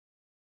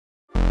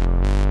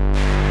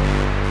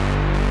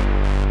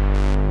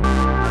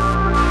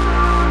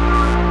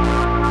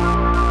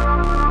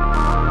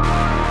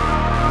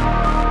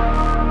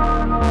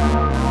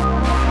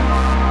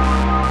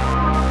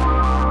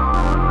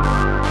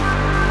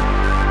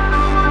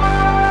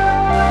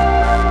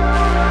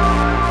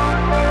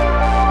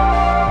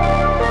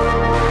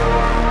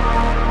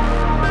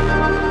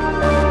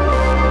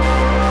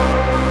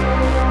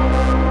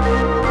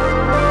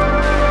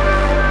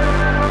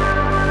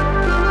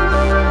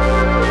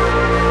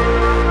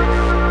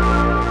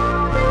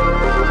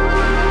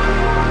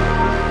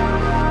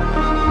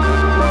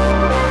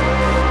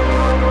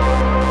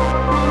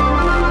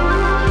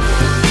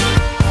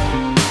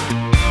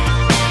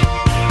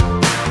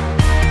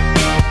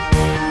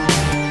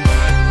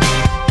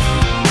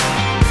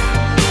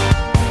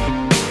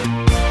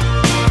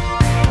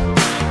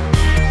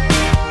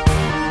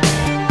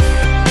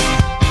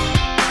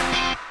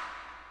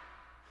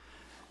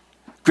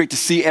Great to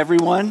see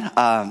everyone.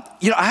 I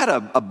had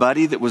a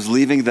buddy that was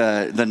leaving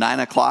the 9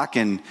 o'clock,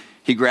 and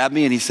he grabbed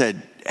me and he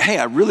said, "Hey,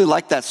 I really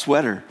like that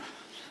sweater.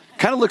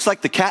 Kind of looks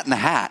like the Cat in the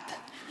Hat."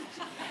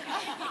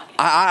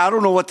 I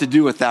don't know what to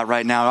do with that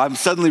right now. I'm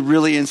suddenly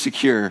really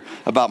insecure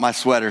about my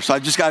sweater. So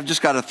I've just got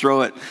to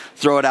throw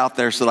it out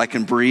there so that I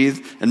can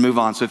breathe and move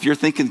on. So if you're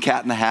thinking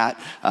Cat in the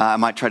Hat, I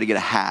might try to get a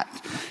hat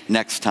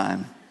next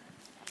time.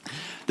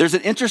 There's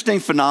an interesting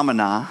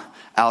phenomena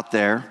out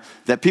there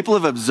that people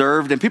have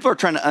observed, and people are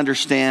trying to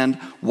understand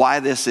why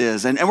this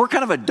is. And we're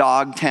kind of a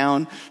dog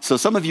town, so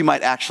some of you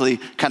might actually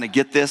kind of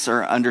get this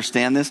or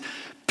understand this.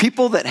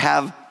 People that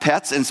have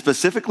pets, and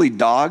specifically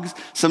dogs,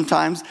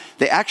 sometimes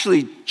they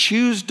actually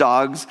choose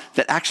dogs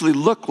that actually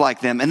look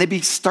like them, and they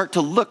start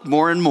to look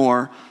more and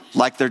more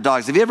like their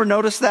dogs. Have you ever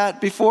noticed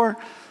that before?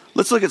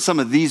 Let's look at some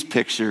of these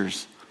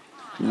pictures.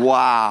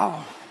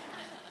 Wow.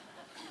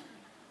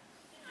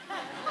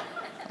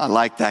 I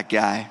like that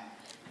guy.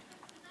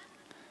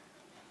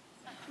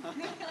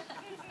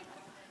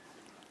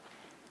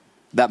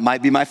 That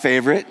might be my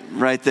favorite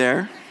right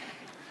there.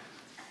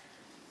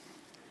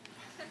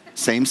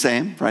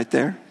 Same, right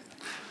there.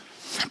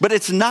 But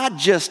it's not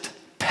just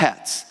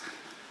pets.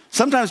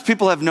 Sometimes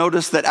people have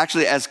noticed that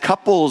actually as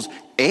couples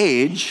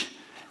age,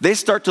 they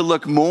start to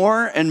look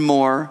more and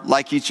more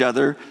like each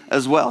other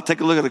as well.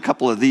 Take a look at a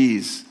couple of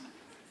these.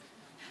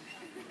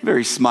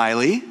 Very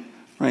smiley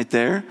right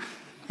there.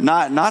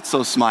 Not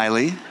so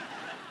smiley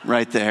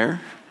right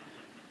there.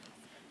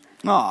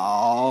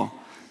 Oh,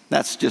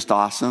 that's just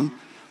awesome.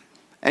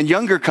 And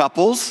younger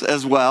couples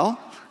as well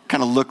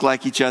kind of look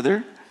like each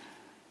other.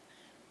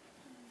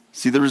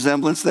 See the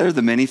resemblance there?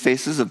 The many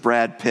faces of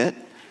Brad Pitt.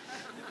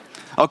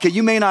 Okay,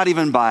 you may not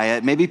even buy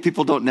it. Maybe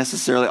people don't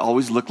necessarily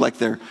always look like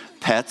their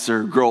pets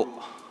or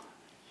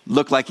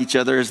look like each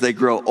other as they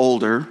grow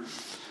older.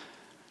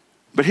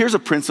 But here's a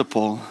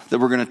principle that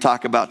we're going to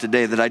talk about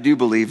today that I do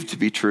believe to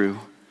be true.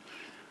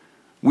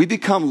 We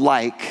become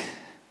like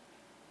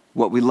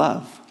what we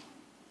love.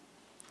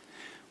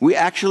 We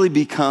actually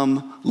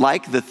become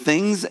like the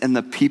things and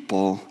the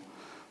people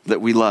that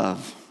we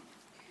love.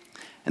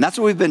 And that's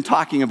what we've been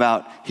talking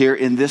about here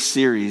in this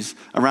series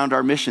around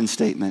our mission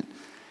statement.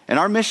 And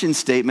our mission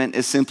statement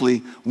is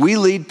simply, we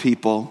lead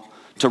people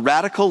to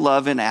radical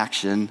love in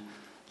action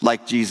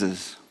like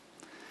Jesus.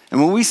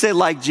 And when we say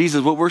like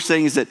Jesus, what we're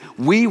saying is that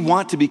we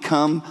want to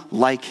become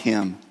like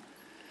him.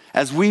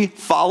 As we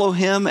follow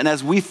him and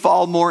as we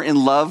fall more in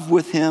love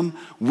with him,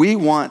 we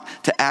want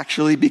to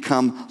actually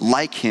become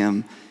like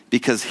him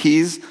because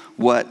he's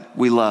what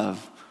we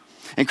love.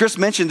 And Chris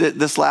mentioned it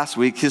this last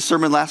week, his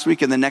sermon last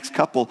week and the next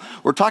couple.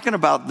 We're talking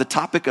about the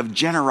topic of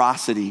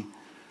generosity.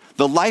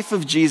 The life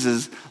of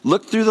Jesus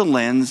looked through the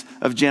lens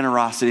of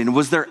generosity. And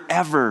was there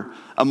ever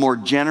a more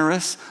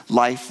generous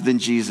life than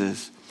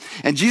Jesus?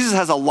 And Jesus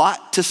has a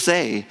lot to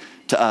say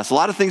to us, a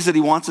lot of things that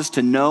he wants us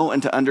to know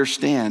and to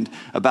understand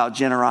about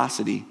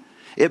generosity.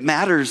 It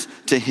matters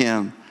to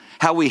him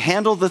how we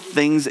handle the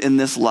things in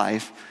this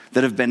life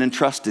that have been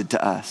entrusted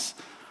to us.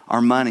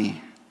 Our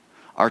money,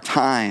 our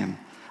time,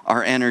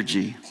 our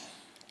energy.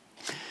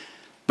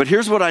 But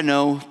here's what I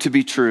know to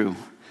be true,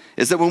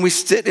 is that when we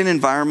sit in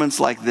environments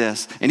like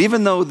this, and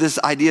even though this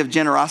idea of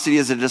generosity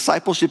is a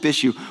discipleship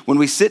issue, when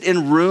we sit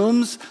in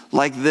rooms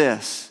like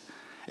this,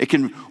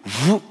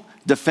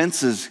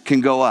 defenses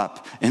can go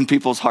up in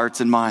people's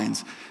hearts and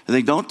minds. And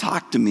they don't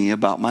talk to me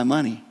about my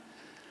money.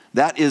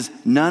 That is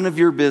none of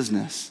your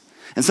business.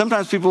 And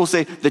sometimes people will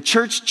say, the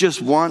church just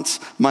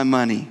wants my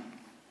money.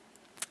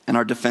 And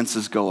our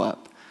defenses go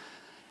up.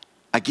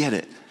 I get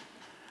it.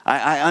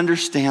 I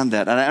understand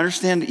that. And I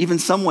understand even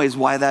some ways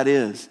why that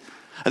is.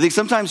 I think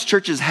sometimes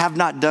churches have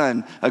not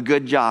done a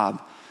good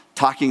job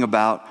talking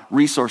about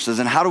resources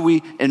and how do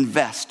we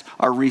invest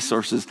our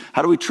resources?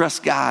 How do we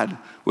trust God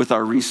with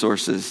our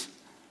resources?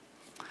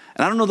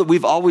 And I don't know that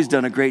we've always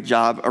done a great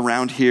job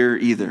around here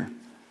either.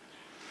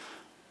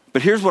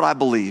 But here's what I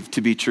believe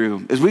to be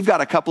true, is we've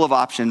got a couple of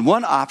options.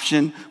 One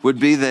option would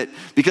be that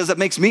because it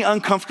makes me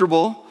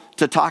uncomfortable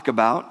to talk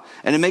about,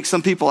 and it makes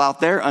some people out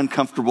there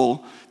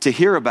uncomfortable to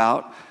hear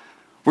about,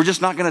 we're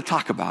just not going to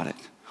talk about it.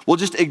 We'll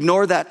just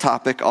ignore that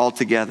topic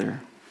altogether.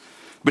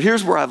 But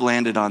here's where I've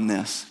landed on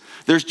this.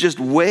 There's just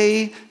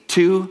way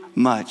too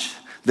much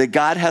that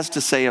God has to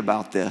say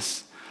about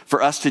this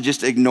for us to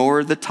just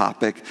ignore the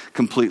topic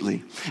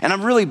completely. And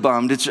I'm really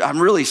bummed.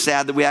 I'm really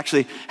sad that we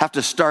actually have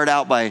to start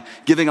out by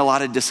giving a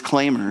lot of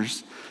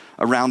disclaimers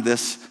around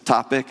this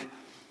topic.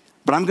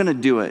 But I'm going to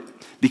do it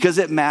because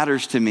it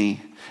matters to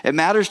me. It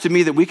matters to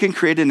me that we can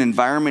create an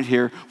environment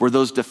here where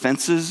those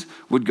defenses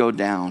would go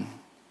down.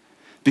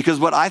 Because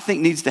what I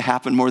think needs to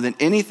happen more than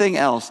anything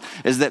else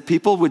is that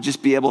people would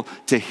just be able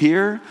to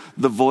hear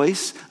the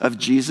voice of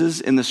Jesus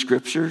in the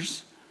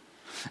scriptures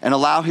and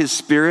allow his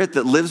spirit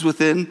that lives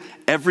within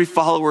every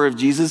follower of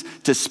Jesus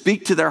to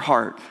speak to their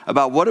heart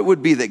about what it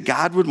would be that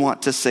God would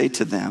want to say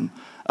to them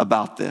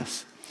about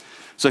this.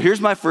 So here's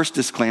my first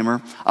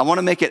disclaimer. I want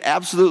to make it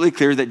absolutely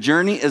clear that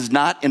Journey is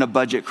not in a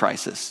budget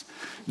crisis.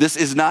 This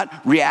is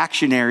not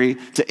reactionary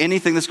to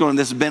anything that's going on.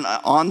 This has been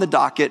on the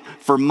docket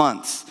for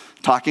months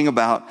talking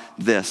about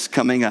this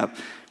coming up.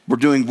 We're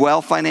doing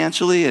well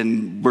financially,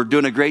 and we're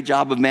doing a great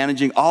job of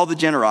managing all the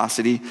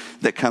generosity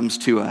that comes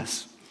to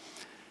us.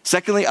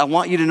 Secondly, I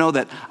want you to know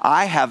that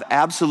I have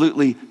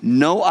absolutely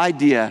no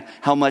idea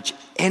how much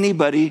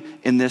anybody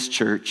in this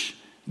church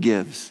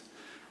gives,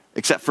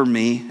 except for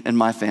me and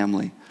my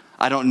family.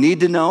 I don't need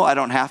to know. I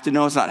don't have to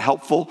know. It's not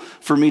helpful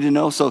for me to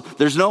know. So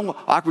there's no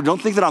awkward.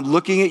 Don't think that I'm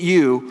looking at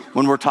you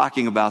when we're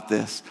talking about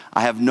this.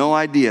 I have no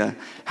idea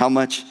how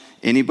much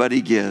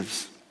anybody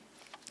gives.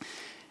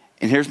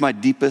 And here's my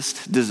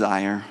deepest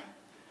desire,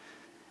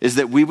 is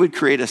that we would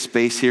create a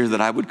space here that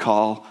I would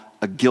call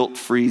a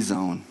guilt-free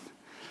zone,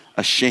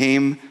 a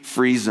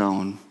shame-free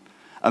zone,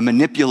 a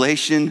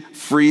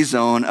manipulation-free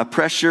zone, a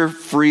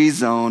pressure-free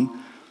zone.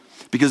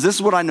 Because this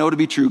is what I know to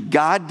be true.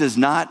 God does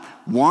not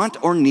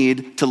want or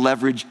need to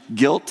leverage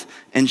guilt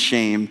and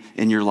shame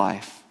in your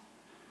life.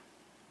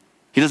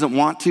 He doesn't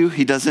want to.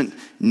 He doesn't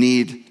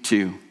need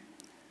to.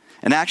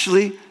 And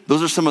actually,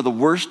 those are some of the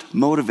worst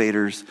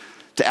motivators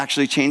to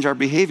actually change our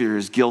behavior,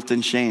 is guilt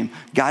and shame.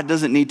 God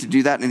doesn't need to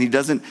do that, and he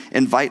doesn't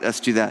invite us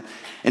to that.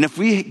 And if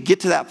we get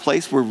to that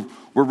place where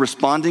we're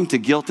responding to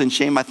guilt and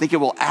shame, I think it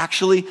will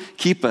actually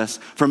keep us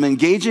from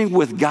engaging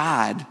with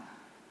God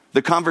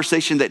the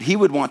conversation that he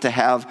would want to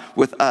have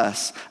with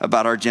us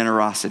about our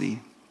generosity.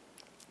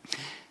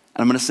 And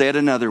I'm going to say it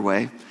another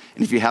way.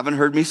 And if you haven't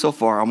heard me so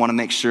far, I want to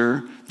make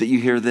sure that you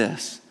hear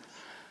this.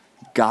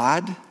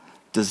 God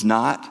does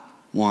not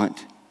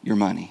want your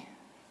money.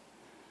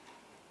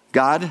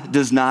 God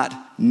does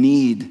not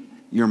need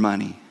your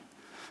money.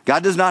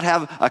 God does not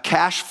have a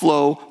cash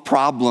flow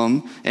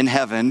problem in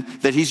heaven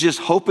that he's just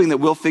hoping that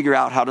we'll figure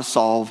out how to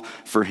solve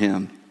for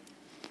him.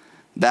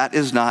 That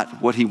is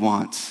not what he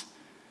wants.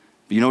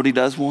 But you know what he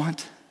does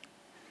want?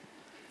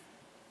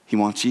 He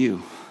wants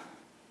you.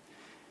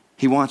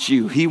 He wants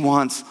you. He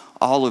wants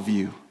all of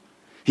you.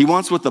 He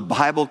wants what the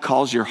Bible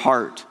calls your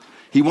heart.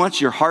 He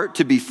wants your heart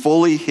to be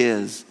fully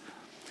his.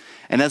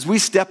 And as we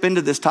step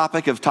into this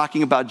topic of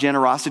talking about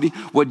generosity,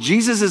 what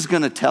Jesus is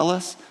going to tell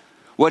us,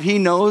 what he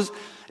knows,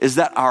 is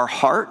that our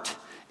heart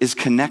is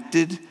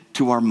connected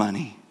to our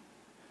money.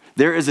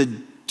 There is a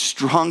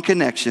strong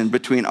connection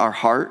between our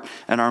heart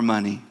and our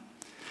money.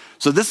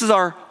 So this is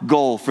our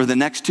goal for the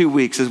next 2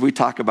 weeks as we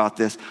talk about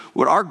this.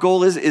 What our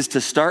goal is to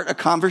start a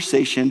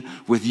conversation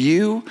with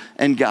you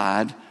and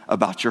God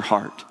about your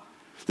heart.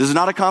 This is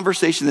not a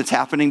conversation that's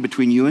happening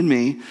between you and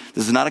me.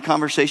 This is not a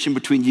conversation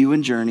between you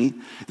and Journey.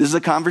 This is a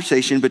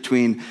conversation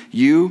between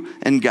you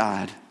and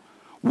God.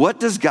 What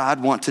does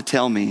God want to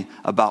tell me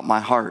about my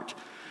heart?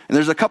 And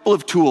there's a couple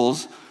of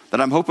tools that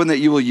I'm hoping that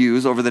you will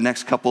use over the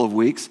next couple of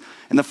weeks.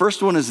 And the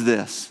first one is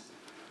this.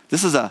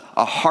 This is a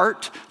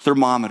heart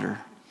thermometer.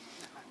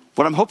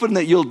 What I'm hoping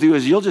that you'll do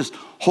is you'll just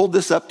hold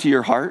this up to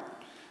your heart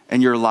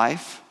and your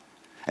life,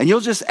 and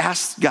you'll just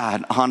ask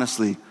God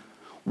honestly,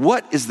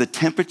 what is the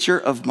temperature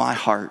of my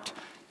heart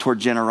toward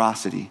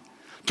generosity,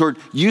 toward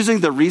using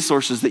the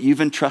resources that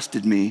you've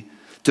entrusted me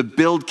to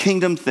build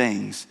kingdom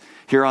things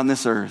here on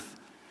this earth?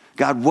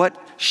 God,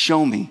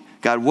 show me.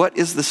 God, what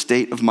is the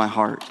state of my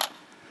heart?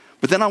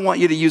 But then I want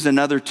you to use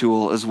another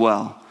tool as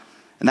well.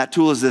 And that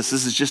tool is this.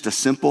 This is just a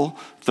simple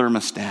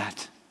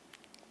thermostat.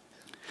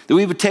 That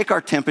we would take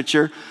our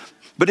temperature,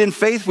 but in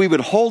faith we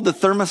would hold the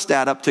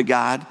thermostat up to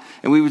God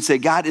and we would say,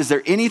 God, is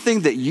there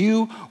anything that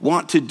you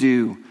want to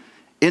do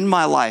in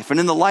my life and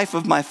in the life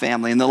of my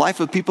family, in the life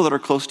of people that are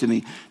close to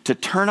me, to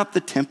turn up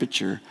the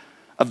temperature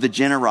of the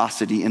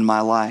generosity in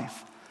my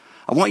life?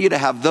 I want you to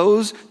have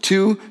those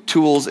two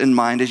tools in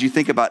mind as you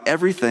think about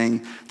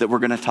everything that we're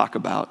going to talk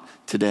about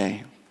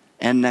today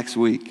and next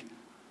week.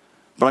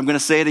 But I'm going to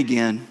say it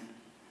again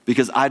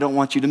because I don't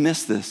want you to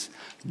miss this.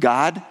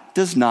 God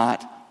does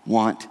not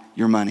want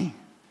your money.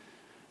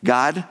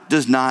 God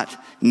does not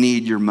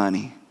need your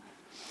money.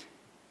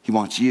 He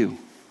wants you.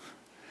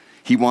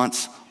 He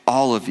wants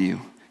all of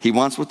you. He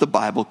wants what the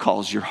Bible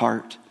calls your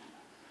heart.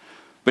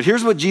 But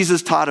here's what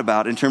Jesus taught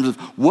about in terms of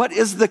what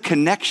is the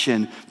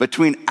connection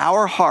between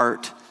our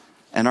heart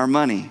and our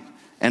money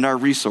and our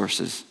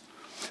resources.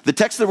 The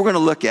text that we're going to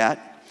look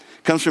at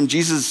comes from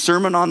Jesus'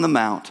 Sermon on the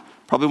Mount,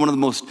 probably one of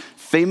the most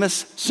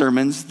famous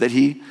sermons that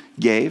he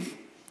gave.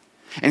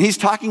 And he's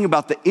talking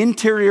about the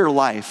interior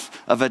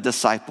life of a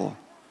disciple.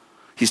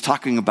 He's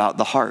talking about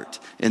the heart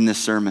in this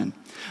sermon.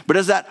 But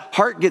as that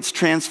heart gets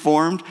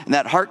transformed and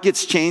that heart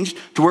gets changed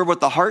to where what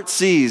the heart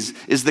sees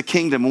is the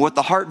kingdom and what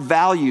the heart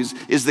values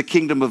is the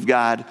kingdom of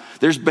God,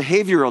 there's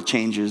behavioral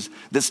changes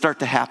that start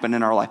to happen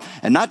in our life.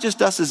 And not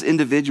just us as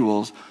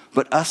individuals,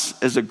 but us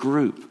as a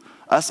group,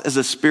 us as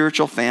a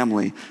spiritual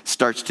family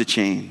starts to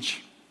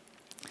change.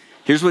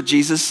 Here's what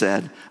Jesus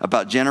said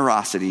about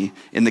generosity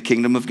in the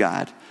kingdom of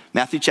God.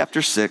 Matthew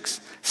chapter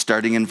 6,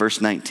 starting in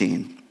verse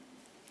 19.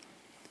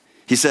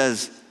 He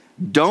says,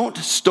 "Don't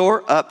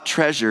store up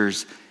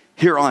treasures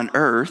here on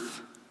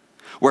earth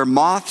where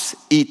moths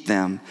eat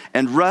them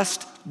and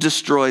rust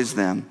destroys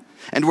them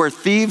and where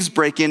thieves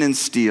break in and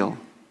steal.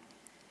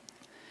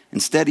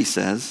 Instead," he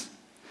says,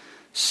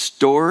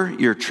 "store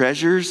your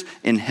treasures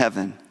in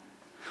heaven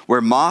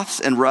where moths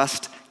and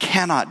rust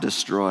cannot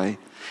destroy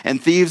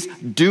and thieves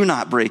do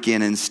not break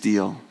in and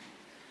steal.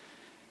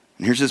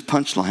 And here's his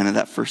punchline of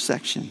that first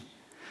section.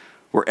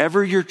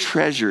 Wherever your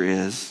treasure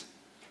is,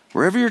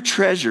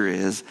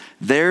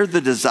 there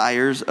the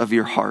desires of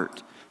your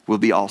heart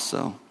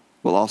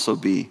will also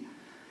be.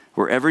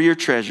 Wherever your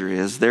treasure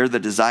is, there the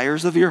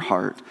desires of your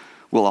heart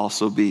will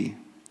also be.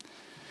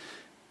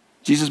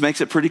 Jesus makes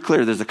it pretty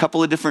clear. There's a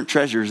couple of different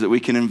treasures that we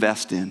can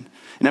invest in.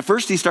 And at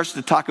first he starts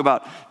to talk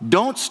about,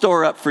 don't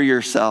store up for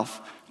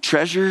yourself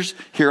treasures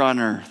here on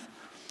earth.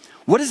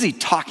 What is he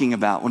talking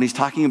about when he's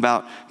talking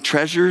about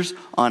treasures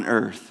on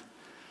earth?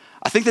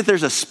 I think that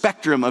there's a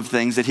spectrum of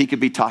things that he could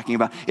be talking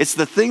about. It's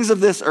the things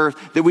of this earth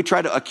that we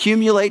try to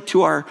accumulate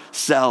to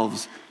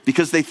ourselves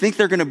because they think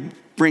they're going to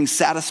bring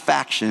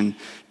satisfaction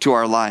to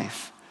our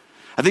life.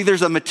 I think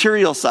there's a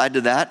material side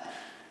to that.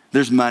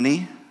 There's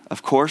money,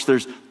 of course.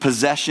 There's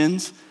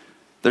possessions.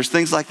 There's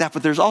things like that.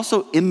 But there's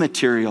also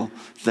immaterial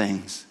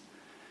things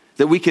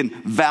that we can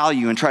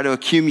value and try to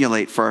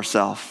accumulate for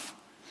ourselves.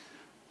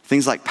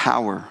 Things like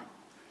power.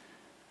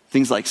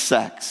 Things like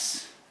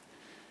sex.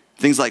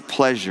 Things like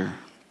pleasure.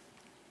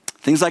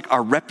 Things like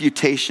our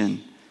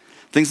reputation.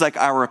 Things like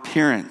our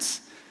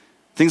appearance.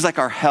 Things like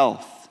our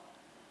health.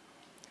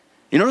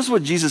 You notice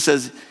what Jesus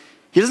says?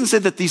 He doesn't say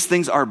that these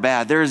things are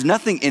bad. There is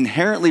nothing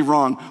inherently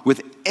wrong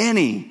with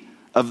any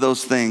of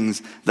those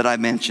things that I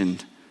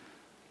mentioned.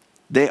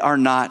 They are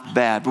not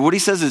bad. But what he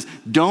says is,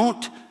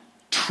 don't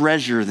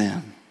treasure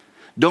them.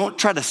 Don't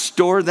try to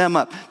store them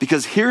up.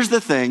 Because here's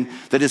the thing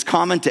that is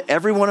common to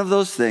every one of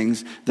those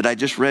things that I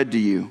just read to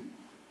you.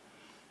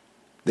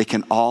 They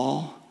can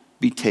all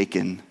be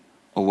taken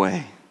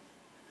away.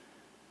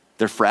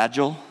 They're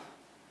fragile.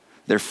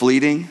 They're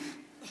fleeting.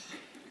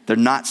 They're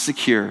not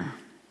secure.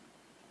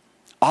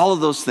 All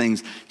of those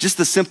things, just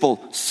the simple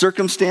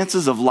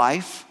circumstances of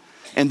life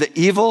and the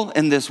evil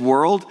in this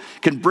world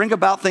can bring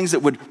about things that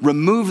would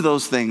remove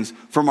those things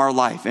from our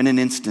life in an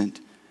instant.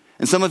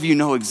 And some of you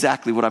know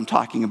exactly what I'm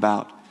talking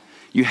about.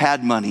 You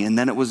had money and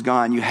then it was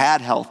gone. You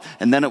had health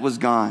and then it was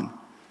gone.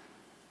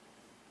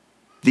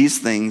 These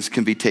things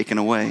can be taken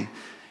away.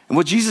 And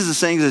what Jesus is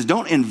saying is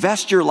don't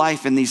invest your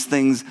life in these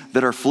things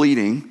that are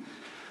fleeting.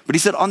 But he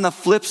said on the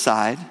flip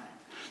side,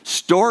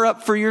 store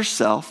up for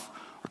yourself,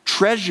 or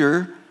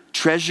treasure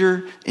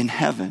in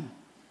heaven.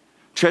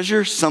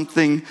 Treasure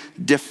something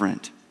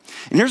different.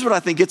 And here's what I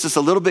think gets us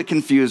a little bit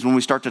confused when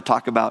we start to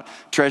talk about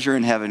treasure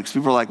in heaven. Because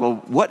people are like, well,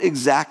 what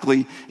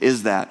exactly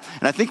is that?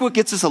 And I think what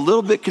gets us a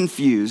little bit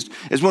confused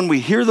is when we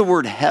hear the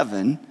word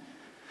heaven,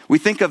 we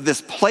think of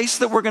this place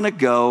that we're going to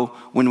go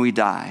when we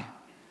die.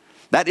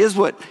 That is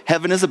what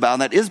heaven is about.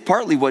 And that is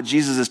partly what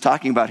Jesus is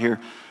talking about here.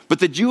 But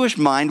the Jewish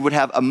mind would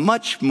have a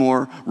much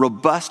more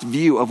robust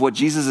view of what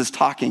Jesus is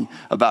talking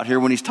about here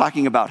when he's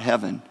talking about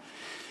heaven.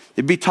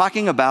 It'd be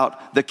talking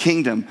about the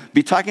kingdom,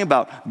 be talking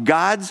about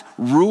God's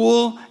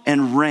rule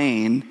and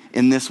reign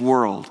in this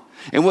world.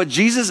 And what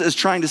Jesus is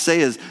trying to say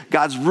is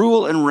God's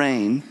rule and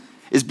reign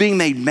is being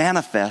made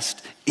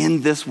manifest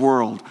in this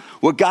world.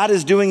 What God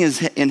is doing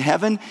is in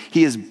heaven,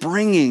 he is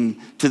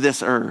bringing to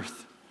this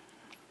earth.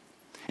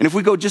 And if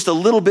we go just a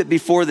little bit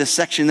before this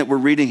section that we're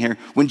reading here,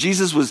 when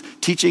Jesus was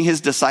teaching his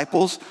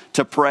disciples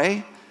to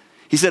pray,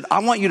 he said, I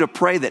want you to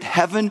pray that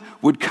heaven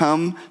would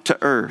come to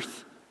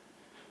earth.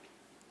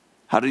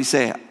 How did he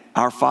say,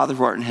 our Father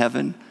who art in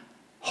heaven,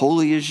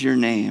 holy is your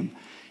name.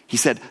 He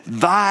said,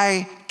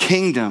 thy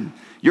kingdom,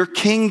 your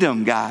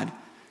kingdom, God,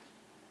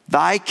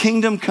 thy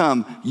kingdom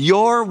come,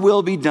 your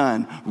will be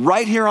done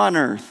right here on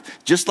earth,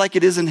 just like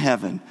it is in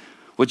heaven.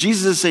 What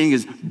Jesus is saying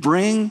is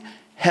bring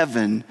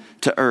heaven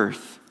to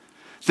earth.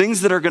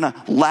 Things that are going to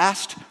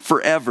last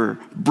forever,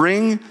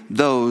 bring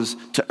those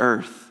to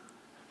earth.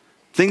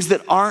 Things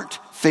that aren't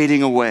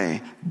fading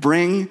away,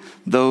 bring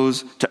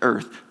those to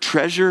earth.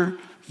 Treasure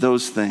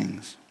those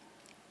things.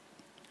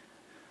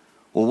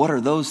 Well, what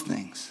are those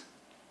things?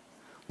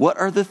 What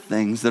are the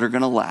things that are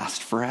going to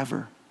last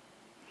forever?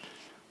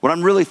 What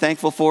I'm really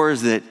thankful for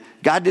is that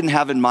God didn't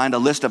have in mind a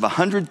list of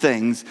 100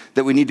 things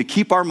that we need to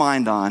keep our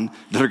mind on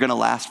that are going to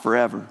last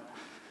forever.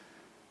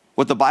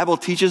 What the Bible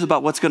teaches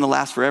about what's going to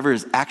last forever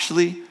is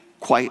actually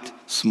quite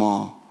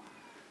small.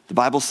 The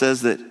Bible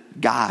says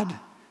that God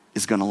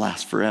is going to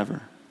last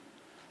forever.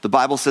 The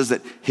Bible says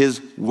that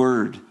his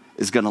word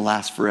is going to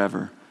last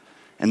forever.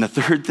 And the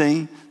third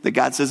thing that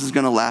God says is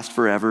going to last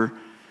forever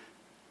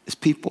is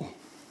people.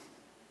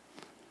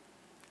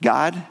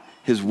 God,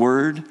 his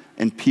word,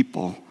 and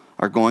people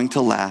are going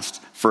to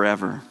last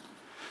forever.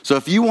 So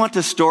if you want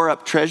to store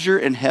up treasure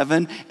in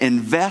heaven,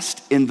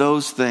 invest in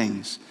those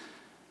things.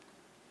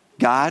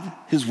 God,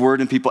 his word,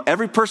 and people.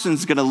 Every person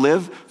is going to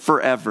live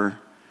forever.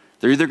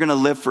 They're either going to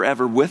live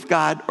forever with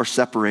God or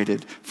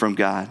separated from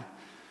God.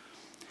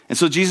 And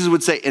so Jesus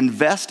would say,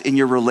 invest in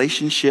your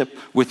relationship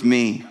with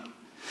me.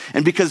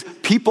 And because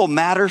people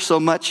matter so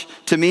much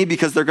to me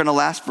because they're going to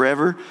last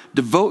forever,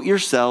 devote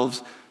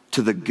yourselves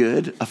to the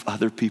good of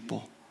other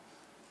people.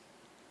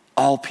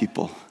 All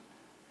people.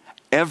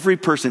 Every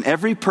person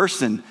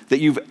that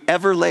you've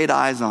ever laid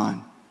eyes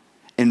on,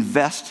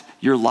 invest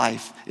your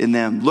life in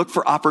them. Look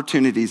for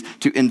opportunities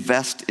to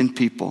invest in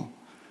people.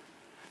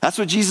 That's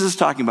what Jesus is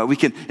talking about. We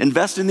can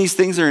invest in these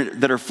things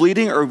that are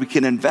fleeting, or we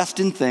can invest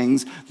in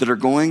things that are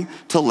going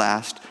to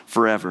last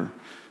forever.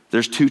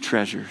 There's two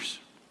treasures.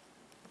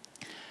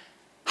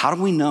 How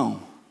do we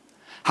know?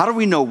 How do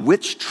we know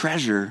which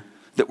treasure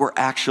that we're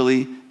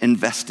actually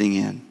investing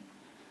in?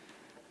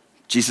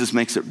 Jesus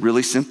makes it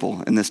really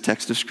simple in this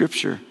text of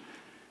Scripture.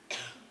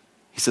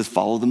 He says,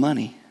 follow the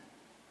money.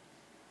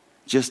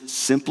 Just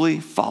simply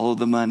follow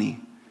the money.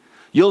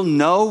 You'll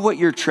know what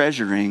you're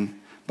treasuring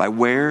by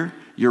where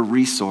your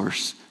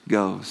resource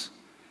goes.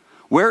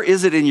 Where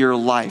is it in your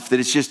life that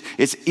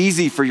it's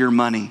easy for your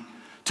money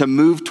to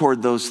move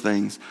toward those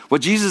things?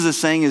 What Jesus is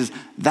saying is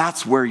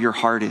that's where your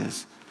heart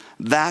is.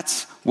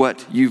 That's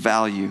what you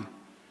value.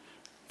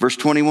 Verse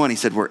 21, he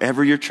said,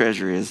 wherever your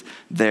treasure is,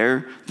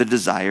 there the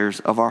desires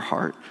of our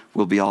heart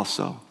will be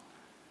also.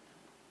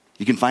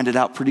 You can find it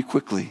out pretty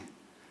quickly.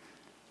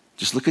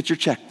 Just look at your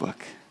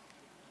checkbook.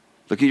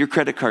 Look at your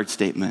credit card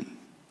statement.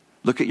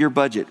 Look at your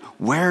budget.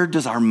 Where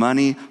does our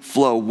money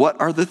flow? What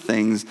are the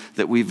things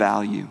that we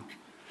value?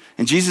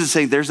 And Jesus is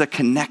saying there's a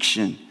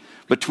connection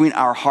between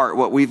our heart,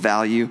 what we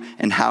value,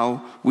 and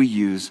how we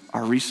use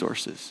our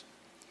resources.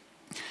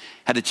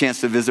 Had a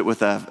chance to visit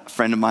with a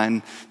friend of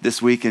mine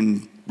this week,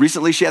 and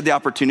recently she had the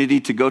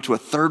opportunity to go to a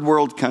third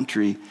world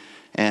country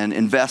and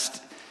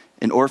invest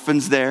in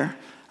orphans there.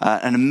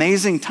 An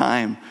amazing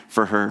time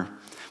for her.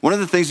 One of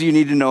the things you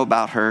need to know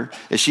about her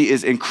is she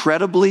is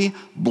incredibly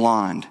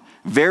blonde.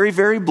 Very,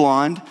 very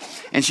blonde,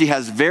 and she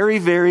has very,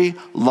 very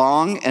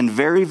long and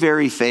very,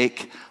 very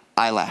fake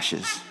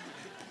eyelashes.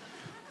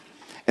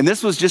 And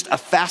this was just a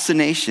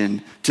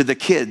fascination to the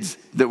kids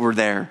that were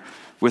there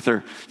with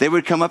her. They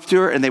would come up to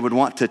her and they would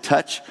want to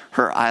touch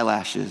her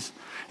eyelashes.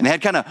 And they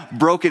had kind of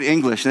broken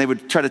English, and they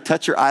would try to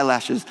touch her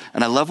eyelashes.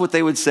 And I love what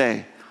they would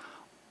say,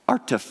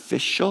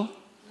 artificial?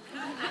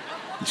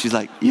 And she's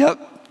like, yep,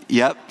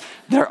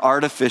 they're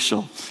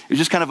artificial. It was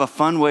just kind of a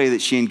fun way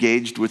that she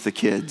engaged with the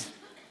kids.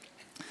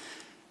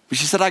 But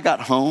she said, I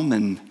got home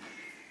and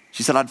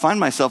she said, I'd find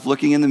myself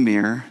looking in the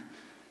mirror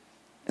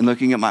and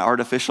looking at my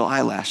artificial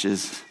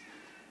eyelashes.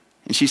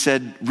 And she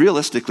said,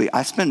 realistically,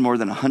 I spend more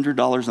than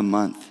 $100 a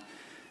month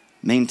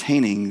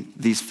maintaining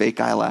these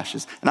fake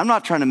eyelashes. And I'm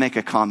not trying to make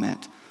a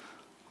comment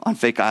on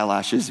fake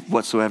eyelashes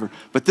whatsoever,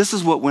 but this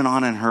is what went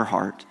on in her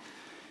heart.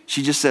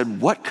 She just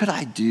said, what could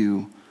I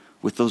do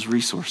with those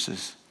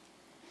resources?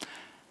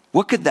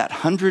 What could that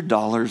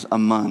 $100 a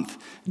month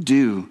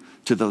do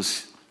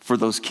for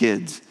those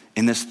kids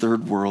in this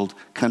third world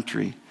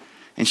country?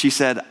 And she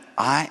said,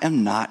 I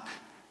am not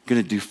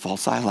going to do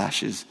false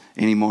eyelashes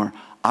anymore.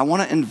 I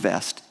want to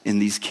invest in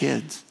these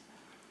kids.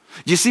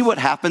 Do you see what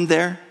happened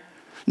there?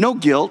 No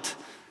guilt,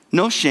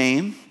 no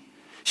shame.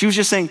 She was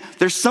just saying,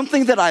 there's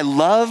something that I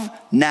love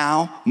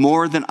now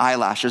more than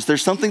eyelashes.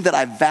 There's something that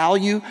I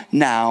value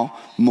now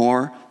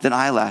more than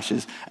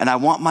eyelashes. And I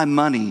want my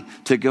money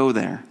to go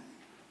there.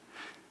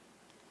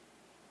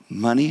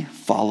 Money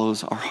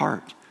follows our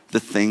heart, the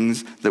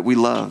things that we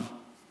love.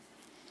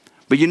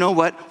 But you know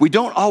what? We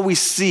don't always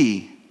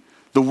see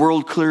the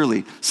world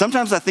clearly.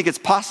 Sometimes I think it's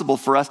possible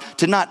for us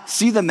to not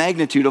see the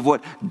magnitude of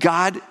what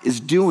God is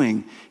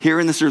doing here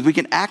in this earth. We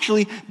can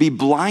actually be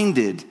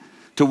blinded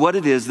to what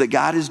it is that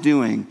God is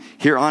doing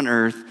here on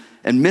earth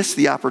and miss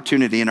the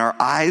opportunity. And our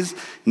eyes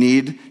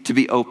need to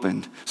be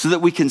opened so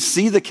that we can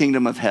see the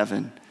kingdom of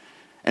heaven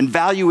and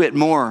value it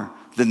more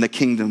than the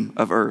kingdom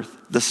of earth,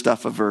 the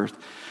stuff of earth.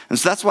 And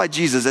so that's why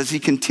Jesus, as he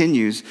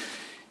continues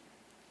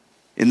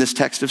in this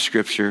text of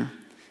Scripture,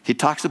 he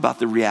talks about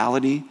the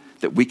reality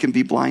that we can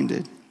be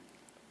blinded.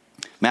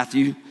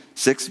 Matthew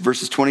 6,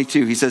 verses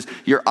 22, he says,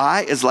 your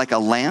eye is like a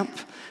lamp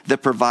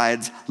that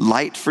provides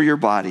light for your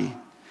body.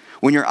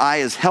 When your eye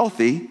is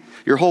healthy,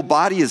 your whole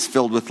body is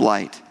filled with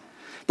light.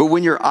 But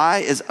when your eye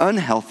is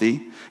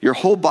unhealthy, your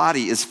whole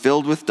body is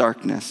filled with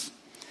darkness.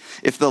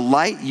 If the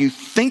light you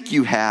think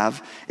you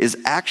have is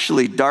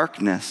actually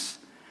darkness,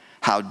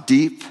 how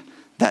deep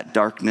that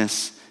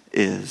darkness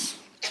is.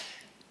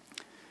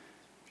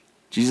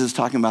 Jesus is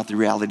talking about the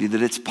reality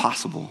that it's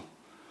possible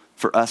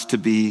for us to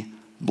be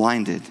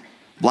blinded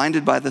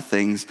by the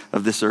things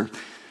of this earth.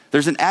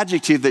 There's an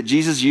adjective that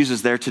Jesus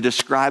uses there to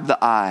describe the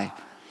eye.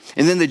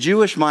 And in the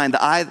Jewish mind,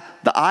 the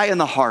eye and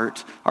the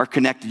heart are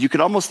connected. You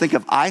could almost think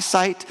of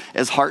eyesight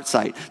as heart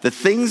sight. The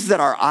things that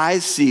our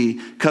eyes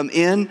see come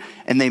in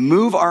and they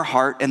move our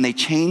heart and they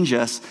change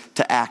us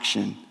to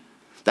action.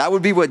 That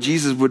would be what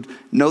Jesus would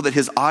know that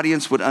his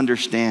audience would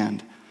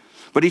understand.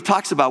 But he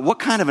talks about what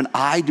kind of an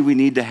eye do we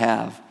need to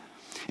have?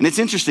 And it's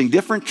interesting,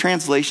 different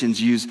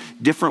translations use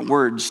different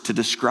words to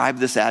describe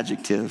this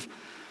adjective.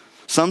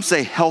 Some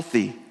say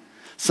healthy,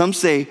 some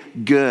say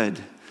good,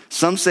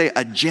 some say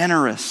a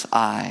generous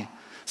eye,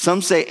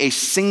 some say a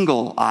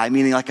single eye,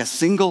 meaning like a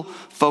single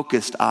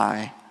focused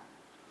eye.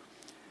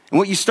 And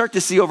what you start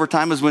to see over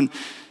time is when,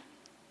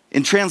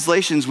 in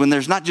translations, when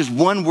there's not just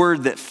one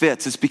word that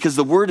fits, it's because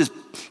the word is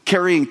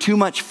carrying too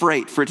much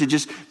freight for it to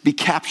just be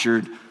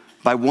captured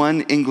by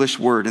one English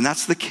word. And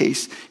that's the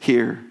case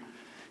here.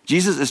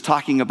 Jesus is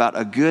talking about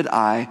a good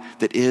eye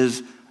that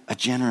is a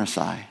generous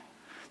eye,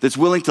 that's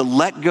willing to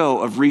let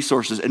go of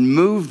resources and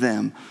move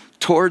them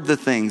toward the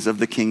things of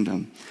the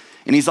kingdom.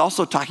 And he's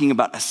also talking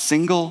about a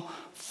single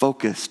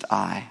focused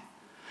eye.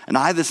 An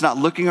eye that's not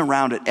looking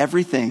around at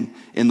everything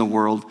in the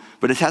world,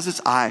 but it has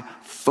its eye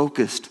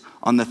focused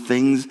on the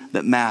things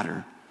that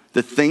matter,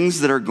 the things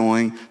that are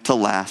going to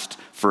last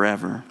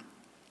forever.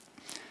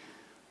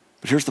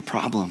 But here's the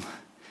problem.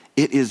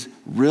 It is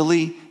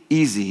really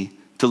easy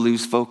to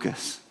lose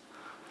focus.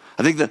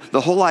 I think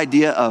the whole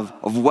idea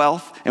of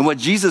wealth and what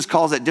Jesus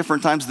calls at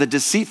different times the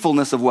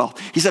deceitfulness of wealth.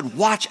 He said,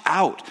 watch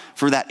out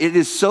for that. It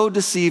is so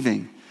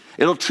deceiving.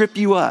 It'll trip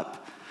you up.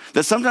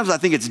 That sometimes I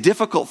think it's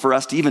difficult for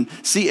us to even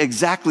see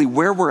exactly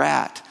where we're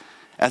at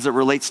as it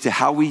relates to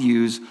how we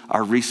use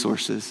our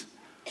resources.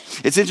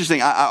 It's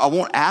interesting. I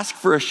won't ask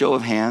for a show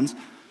of hands,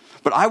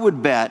 but I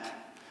would bet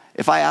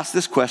if I ask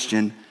this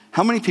question,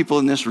 how many people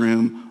in this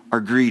room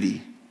are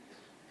greedy?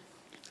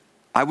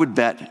 I would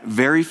bet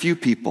very few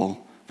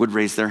people would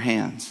raise their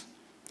hands.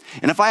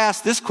 And if I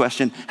ask this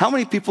question, how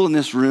many people in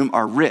this room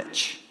are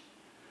rich?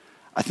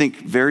 I think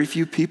very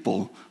few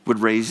people would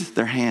raise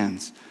their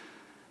hands.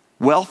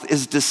 Wealth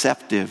is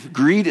deceptive.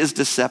 Greed is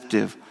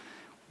deceptive.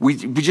 We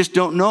just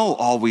don't know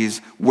always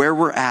where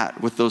we're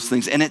at with those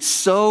things. And it's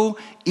so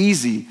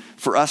easy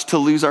for us to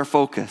lose our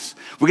focus.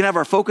 We can have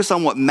our focus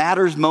on what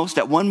matters most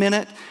at one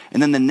minute,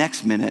 and then the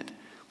next minute,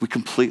 we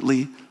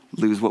completely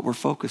lose what we're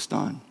focused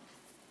on.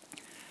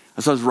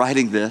 As I was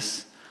writing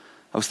this,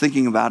 I was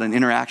thinking about an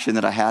interaction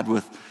that I had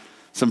with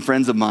some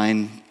friends of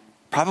mine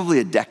probably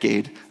a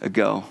decade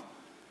ago.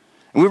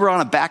 And we were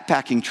on a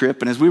backpacking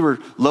trip, and as we were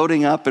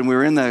loading up and we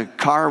were in the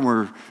car and we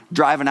were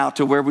driving out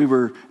to where we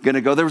were going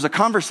to go, there was a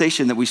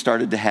conversation that we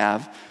started to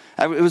have.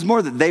 It was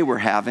more that they were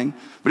having,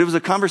 but it was a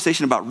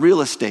conversation about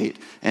real estate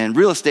and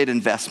real estate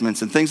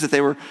investments and things that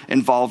they were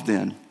involved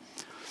in.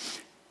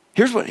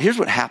 Here's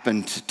what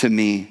happened to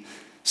me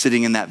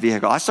sitting in that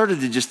vehicle. I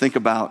started to just think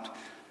about,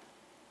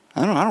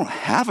 I don't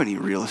have any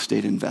real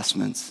estate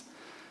investments.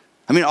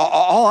 I mean,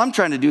 all I'm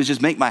trying to do is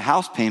just make my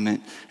house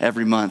payment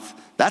every month.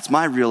 That's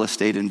my real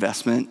estate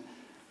investment.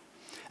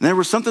 And there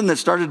was something that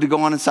started to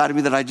go on inside of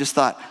me that I just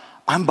thought,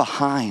 I'm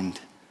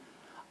behind.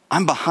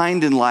 I'm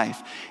behind in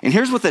life. And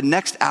here's what the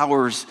next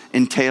hours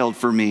entailed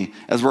for me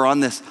as we're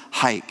on this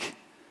hike.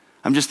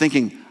 I'm just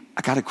thinking,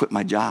 I got to quit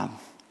my job.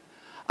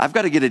 I've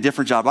got to get a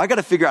different job. I got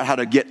to figure out how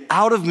to get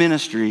out of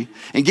ministry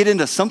and get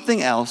into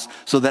something else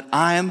so that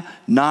I'm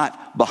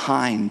not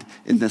behind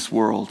in this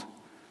world.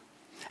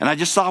 And I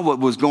just saw what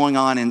was going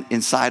on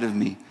inside of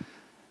me.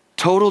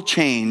 Total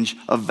change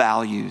of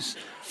values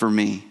for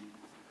me.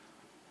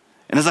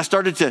 And as I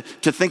started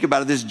to think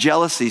about it, this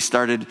jealousy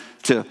started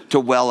to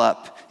well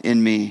up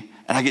in me.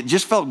 And I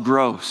just felt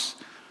gross.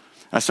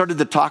 I started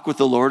to talk with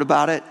the Lord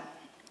about it.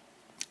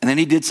 And then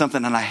he did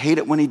something, and I hate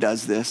it when he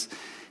does this.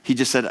 He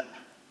just said,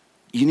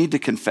 you need to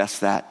confess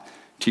that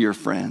to your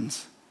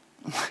friends.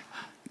 I'm like,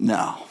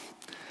 no.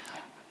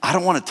 I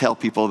don't want to tell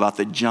people about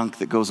the junk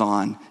that goes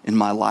on in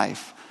my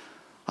life.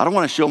 I don't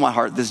want to show my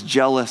heart, this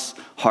jealous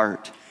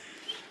heart.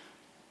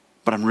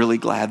 But I'm really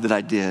glad that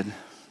I did.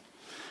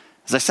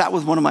 As I sat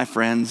with one of my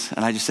friends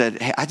and I just said,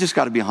 hey, I just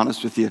got to be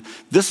honest with you.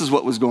 This is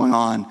what was going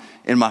on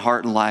in my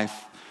heart and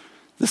life.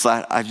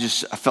 I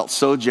felt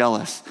so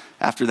jealous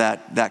after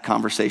that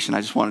conversation.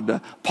 I just wanted to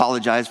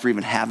apologize for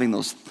even having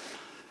those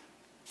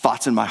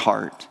thoughts in my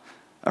heart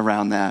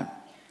around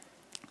that.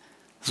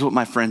 This is what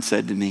my friend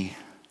said to me.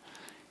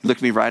 He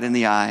looked me right in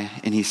the eye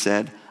and he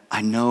said,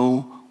 I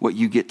know what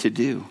you get to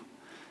do.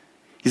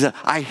 He said,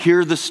 I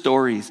hear the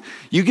stories.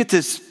 You get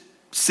to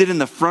sit in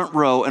the front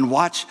row and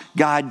watch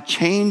God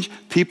change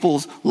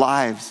people's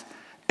lives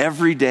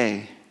every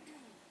day.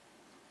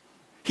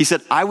 He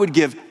said, I would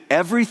give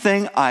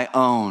everything I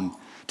own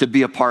to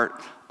be a part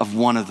of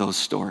one of those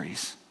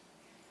stories.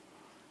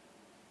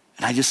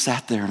 And I just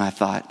sat there and I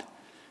thought,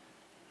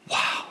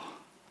 wow.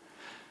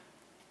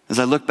 As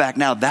I look back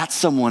now, that's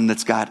someone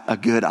that's got a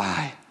good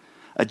eye,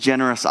 a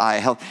generous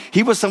eye.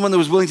 He was someone that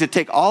was willing to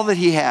take all that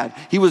he had.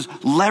 He was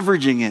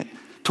leveraging it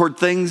toward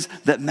things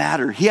that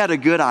matter. He had a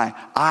good eye.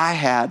 I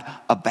had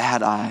a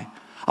bad eye.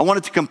 I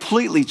wanted to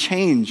completely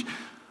change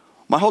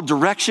my whole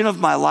direction of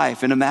my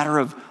life in a matter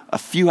of a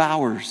few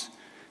hours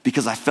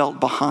because I felt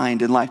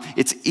behind in life.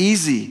 It's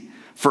easy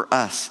for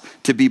us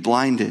to be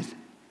blinded.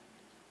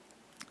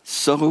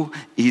 So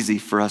easy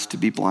for us to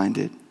be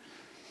blinded.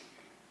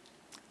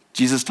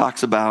 Jesus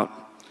talks about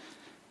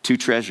two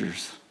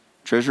treasures,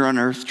 treasure on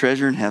earth,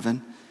 treasure in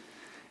heaven.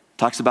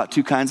 Talks about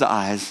two kinds of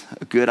eyes,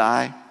 a good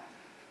eye,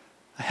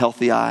 a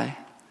healthy eye,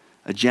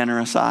 a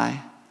generous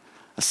eye,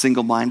 a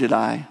single-minded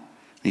eye.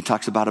 And he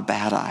talks about a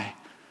bad eye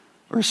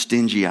or a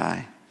stingy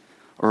eye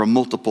or a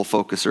multiple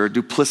focus or a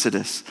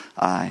duplicitous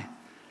eye.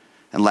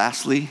 And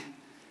lastly,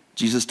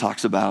 Jesus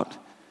talks about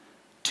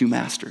two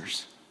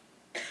masters.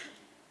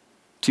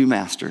 Two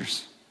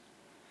masters.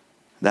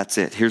 That's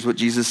it. Here's what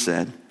Jesus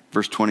said,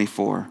 verse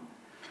 24.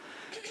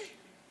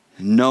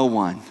 No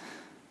one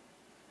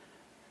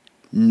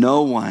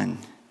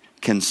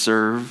can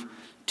serve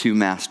two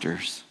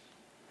masters.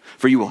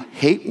 For you will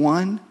hate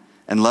one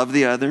and love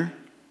the other.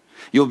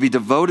 You'll be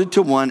devoted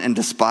to one and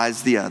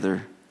despise the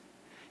other.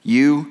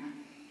 You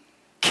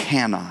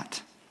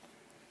cannot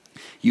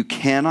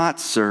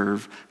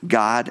serve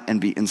God and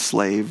be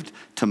enslaved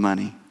to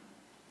money.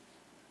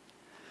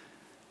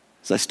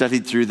 As I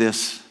studied through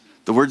this,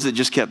 the words that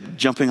just kept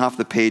jumping off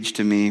the page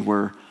to me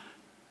were,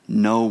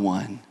 no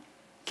one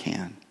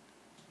can.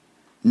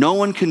 No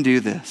one can do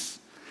this.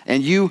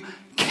 And you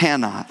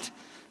cannot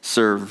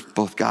serve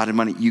both God and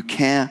money. You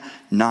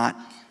cannot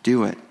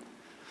do it.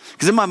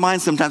 Because in my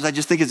mind sometimes I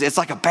just think it's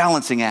like a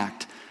balancing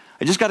act.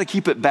 I just got to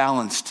keep it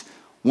balanced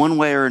one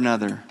way or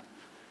another.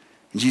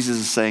 And Jesus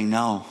is saying,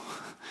 no,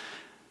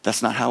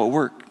 that's not how it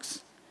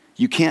works.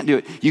 You can't do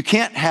it. You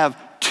can't have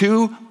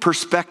two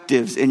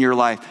perspectives in your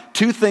life,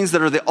 two things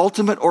that are the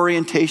ultimate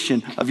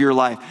orientation of your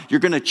life. You're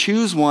going to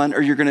choose one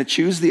or you're going to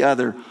choose the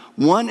other.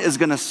 One is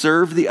going to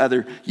serve the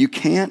other. You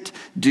can't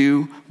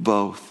do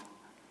both.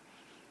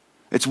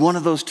 It's one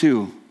of those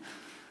two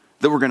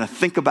that we're going to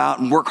think about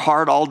and work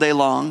hard all day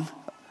long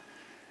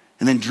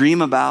and then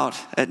dream about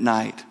at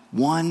night.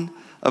 One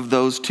of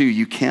those two.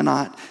 You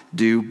cannot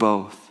do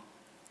both.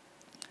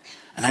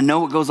 And I know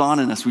what goes on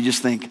in us. We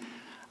just think,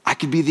 I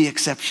could be the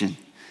exception.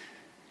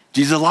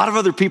 Jesus, a lot of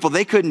other people,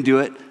 they couldn't do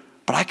it,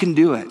 but I can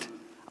do it.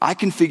 I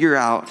can figure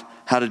out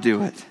how to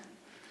do it.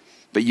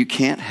 But you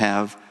can't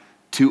have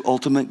two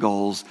ultimate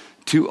goals,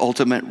 two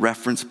ultimate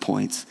reference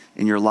points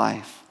in your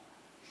life.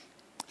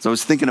 So I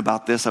was thinking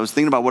about this. I was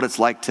thinking about what it's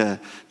like to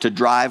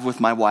drive with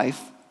my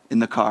wife in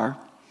the car.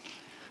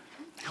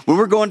 When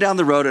we're going down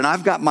the road and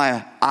I've got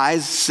my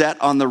eyes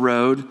set on the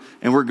road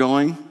and we're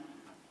going,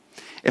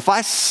 if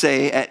I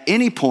say at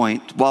any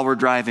point while we're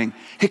driving,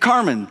 hey,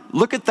 Carmen,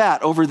 look at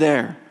that over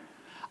there,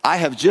 I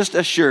have just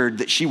assured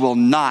that she will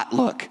not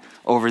look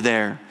over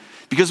there.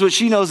 Because what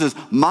she knows is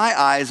my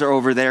eyes are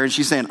over there and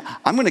she's saying,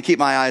 I'm going to keep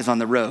my eyes on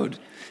the road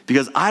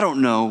because I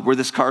don't know where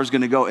this car is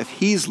going to go if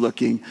he's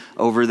looking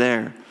over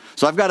there.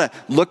 So I've got to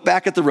look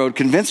back at the road,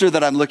 convince her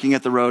that I'm looking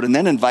at the road, and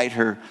then invite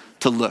her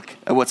to look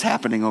at what's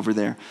happening over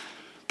there.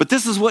 But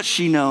this is what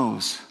she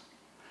knows.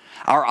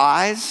 Our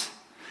eyes,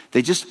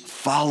 they just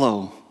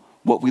follow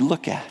what we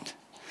look at.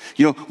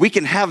 You know, we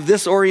can have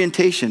this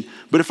orientation,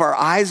 but if our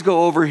eyes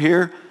go over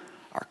here,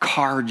 our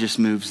car just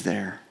moves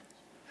there.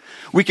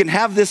 We can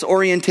have this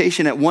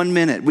orientation at 1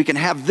 minute. We can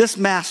have this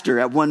master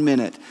at 1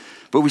 minute,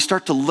 but we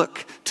start to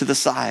look to the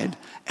side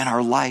and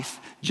our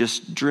life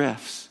just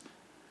drifts.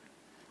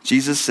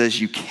 Jesus says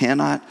you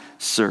cannot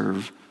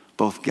serve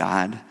both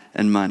God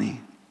and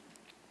money.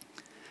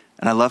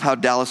 And I love how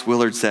Dallas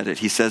Willard said it.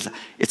 He says,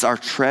 it's our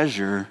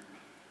treasure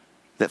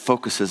that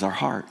focuses our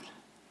heart.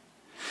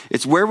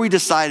 It's where we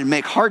decide and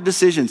make hard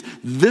decisions.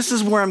 This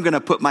is where I'm going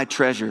to put my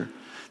treasure.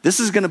 This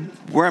is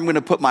where I'm going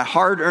to put my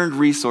hard-earned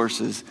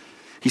resources.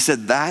 He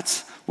said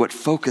that's what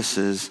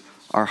focuses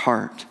our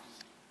heart.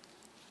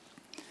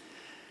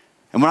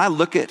 And when I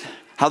look at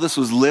how this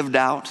was lived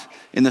out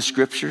in the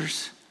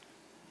scriptures,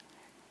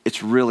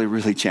 it's really,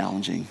 really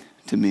challenging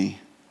to me.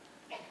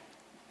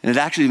 And it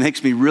actually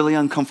makes me really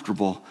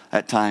uncomfortable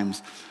at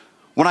times.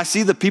 When I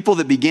see the people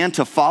that began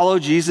to follow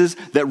Jesus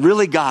that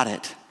really got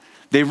it,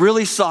 they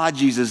really saw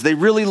Jesus, they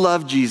really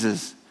loved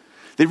Jesus,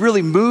 they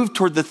really moved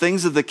toward the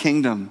things of the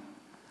kingdom,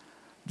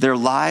 their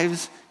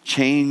lives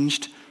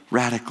changed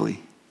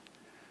radically.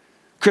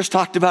 Chris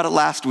talked about it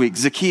last week.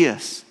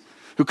 Zacchaeus,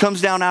 who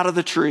comes down out of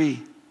the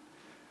tree.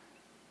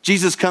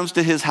 Jesus comes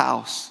to his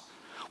house.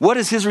 What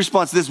is his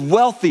response? This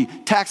wealthy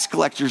tax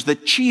collector, the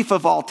chief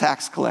of all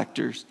tax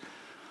collectors.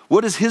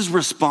 What is his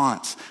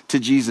response to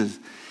Jesus?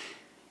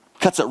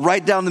 Cuts it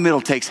right down the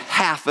middle, takes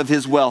half of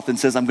his wealth and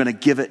says, I'm going to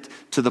give it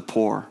to the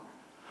poor.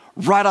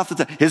 Right off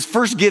the top, his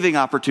first giving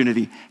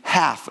opportunity,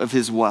 half of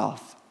his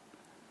wealth.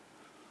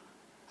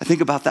 I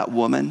think about that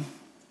woman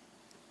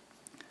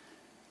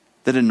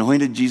that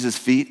anointed Jesus'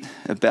 feet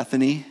at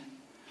Bethany.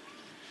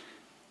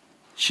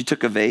 She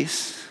took a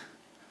vase,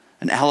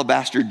 an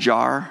alabaster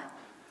jar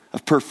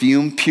of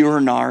perfume, pure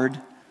nard,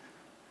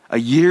 a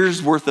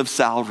year's worth of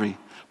salary,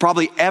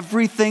 probably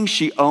everything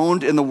she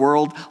owned in the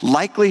world,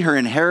 likely her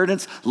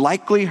inheritance,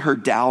 likely her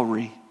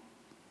dowry.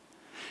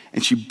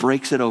 And she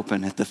breaks it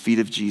open at the feet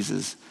of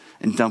Jesus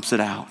and dumps it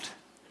out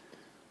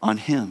on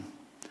him,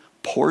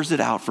 pours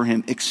it out for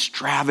him,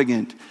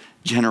 extravagant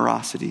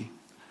generosity.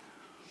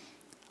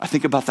 I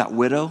think about that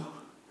widow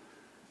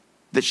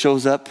that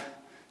shows up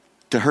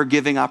to her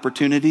giving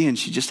opportunity and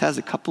she just has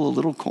a couple of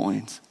little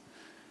coins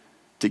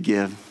to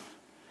give.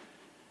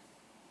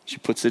 She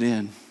puts it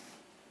in.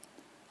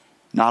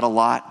 Not a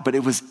lot, but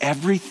it was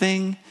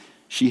everything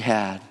she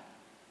had.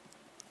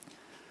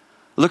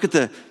 Look at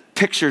the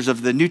pictures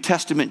of the New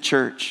Testament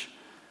church.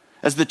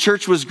 As the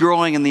church was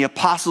growing and the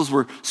apostles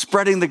were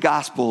spreading the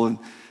gospel and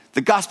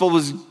the gospel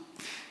was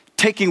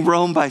taking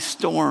Rome by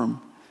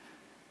storm.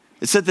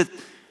 It said that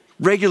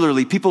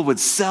regularly people would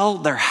sell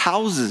their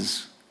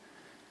houses.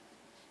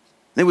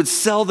 They would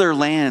sell their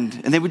land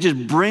and they would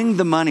just bring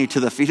the money to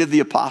the feet of the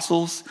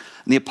apostles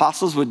and the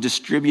apostles would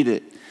distribute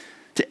it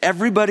to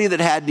everybody that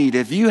had need.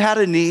 If you had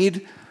a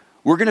need,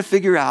 we're going to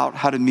figure out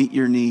how to meet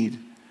your need.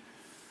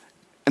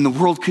 And the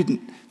world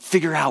couldn't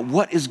figure out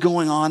what is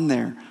going on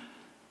there.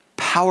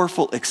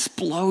 Powerful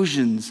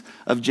explosions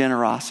of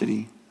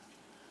generosity.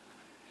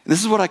 And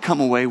this is what I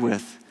come away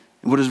with,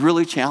 and what is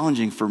really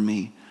challenging for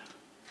me.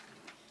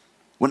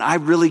 When I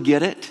really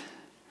get it,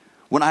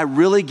 and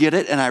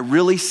I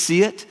really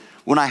see it,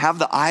 when I have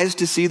the eyes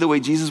to see the way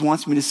Jesus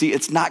wants me to see,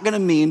 it's not going to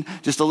mean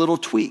just a little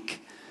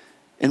tweak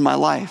in my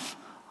life,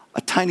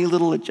 a tiny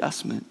little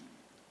adjustment.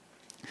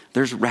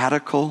 There's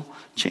radical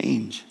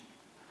change.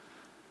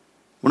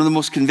 One of the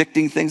most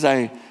convicting things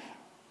I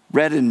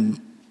read in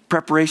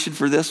preparation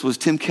for this was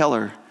Tim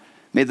Keller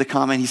made the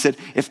comment. He said,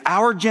 if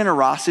our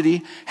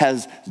generosity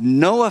has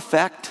no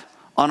effect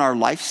on our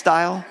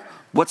lifestyle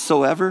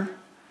whatsoever,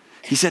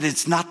 he said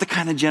it's not the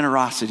kind of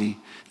generosity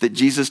that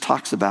Jesus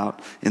talks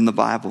about in the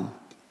Bible.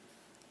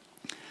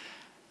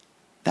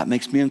 That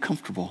makes me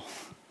uncomfortable.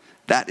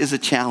 That is a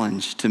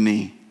challenge to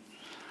me.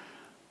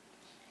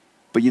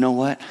 But you know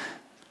what?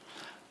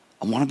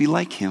 I want to be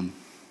like him.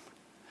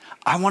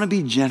 I want to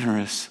be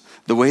generous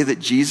the way that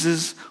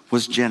Jesus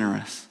was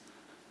generous,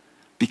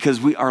 because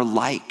we are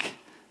like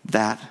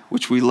that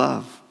which we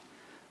love.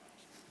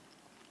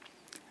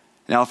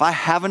 Now, if I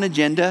have an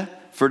agenda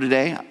for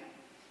today,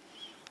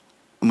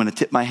 I'm going to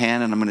tip my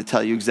hand and I'm going to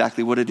tell you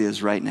exactly what it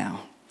is right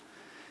now.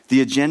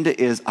 The agenda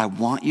is, I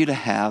want you to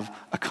have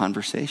a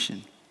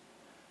conversation.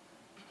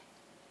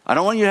 I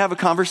don't want you to have a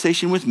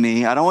conversation with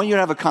me. I don't want you to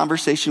have a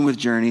conversation with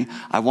Journey.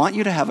 I want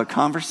you to have a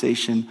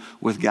conversation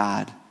with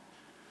God.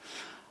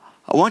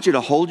 I want you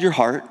to hold your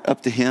heart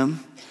up to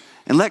him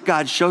and let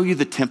God show you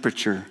the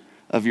temperature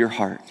of your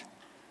heart.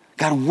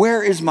 God,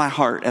 where is my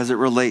heart as it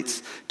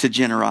relates to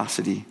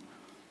generosity?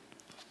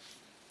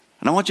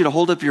 And I want you to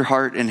hold up your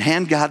heart and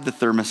hand God the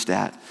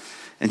thermostat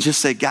and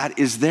just say, God,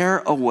 is there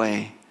a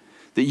way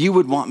that you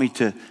would want me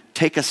to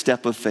take a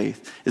step of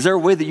faith? Is there a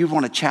way that you'd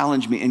want to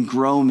challenge me and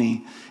grow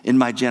me in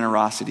my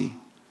generosity?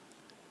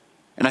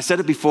 And I said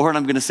it before and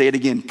I'm going to say it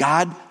again.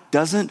 God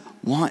doesn't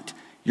want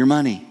your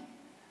money.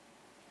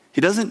 He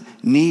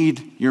doesn't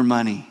need your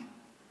money.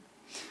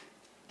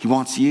 He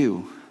wants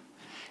you.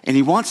 And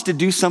he wants to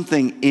do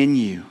something in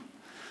you.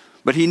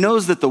 But he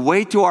knows that the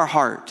way to our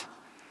heart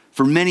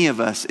for many of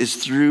us is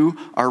through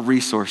our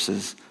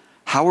resources.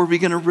 How are we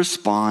going to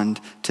respond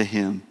to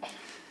him?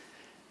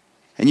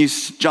 And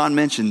John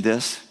mentioned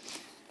this.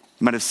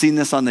 You might have seen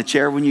this on the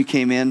chair when you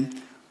came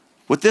in.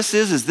 What this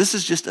is this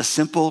is just a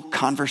simple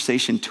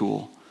conversation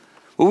tool.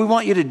 What we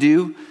want you to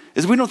do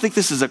is, we don't think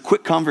this is a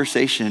quick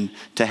conversation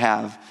to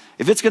have.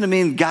 If it's going to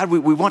mean, God,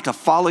 we want to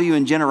follow you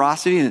in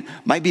generosity, and it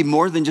might be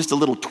more than just a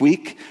little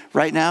tweak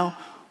right now,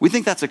 we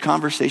think that's a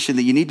conversation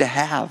that you need to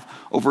have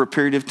over a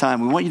period of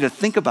time. We want you to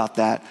think about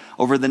that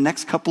over the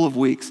next couple of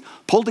weeks.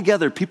 Pull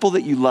together people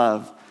that you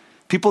love,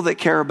 people that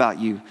care about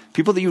you,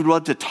 people that you would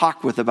love to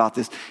talk with about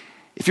this.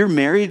 If you're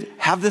married,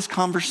 have this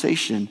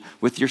conversation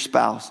with your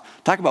spouse.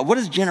 Talk about, what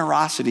does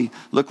generosity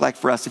look like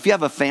for us? If you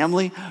have a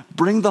family,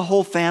 bring the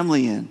whole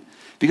family in,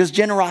 because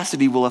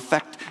generosity will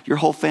affect your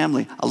whole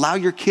family. Allow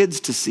your kids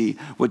to see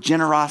what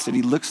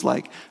generosity looks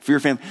like for your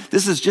family.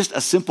 This is just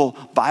a simple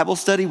Bible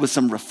study with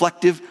some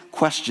reflective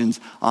questions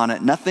on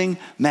it. Nothing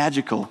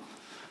magical,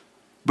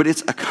 but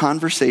it's a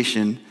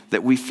conversation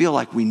that we feel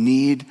like we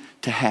need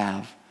to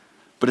have.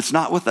 But it's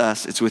not with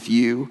us, it's with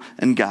you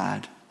and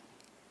God.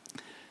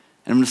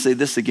 And I'm going to say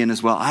this again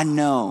as well. I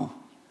know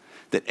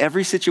that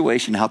every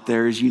situation out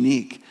there is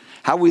unique.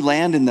 How we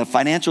land in the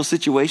financial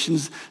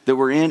situations that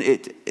we're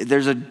in,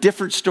 there's a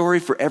different story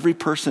for every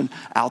person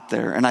out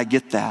there, and I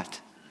get that.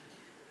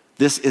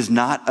 This is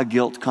not a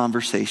guilt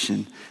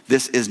conversation.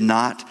 This is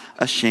not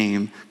a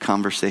shame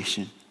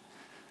conversation.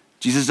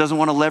 Jesus doesn't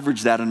want to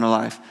leverage that in our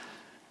life.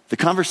 The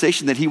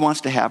conversation that he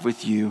wants to have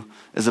with you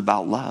is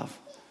about love.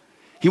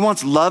 He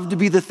wants love to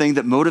be the thing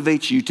that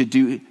motivates you to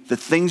do the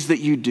things that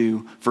you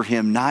do for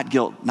him, not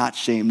guilt, not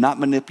shame, not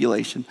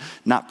manipulation,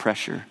 not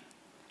pressure.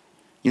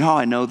 You know how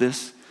I know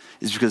this?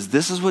 Is because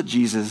this is what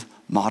Jesus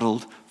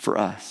modeled for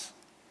us.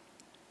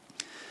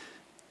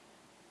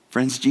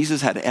 Friends,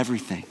 Jesus had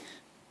everything.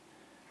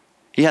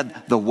 He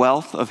had the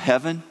wealth of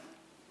heaven.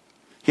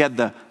 He had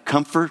the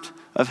comfort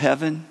of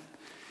heaven.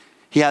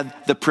 He had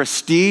the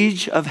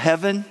prestige of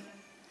heaven.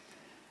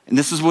 And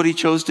this is what he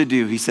chose to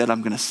do. He said,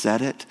 I'm going to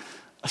set it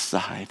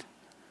aside.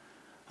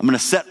 I'm going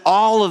to set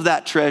all of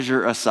that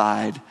treasure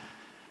aside,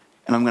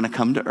 and I'm going to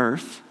come to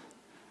earth.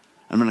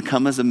 I'm going to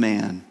come as a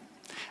man.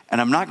 And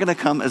I'm not going to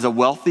come as a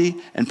wealthy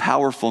and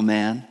powerful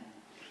man.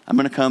 I'm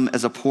going to come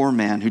as a poor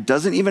man who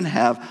doesn't even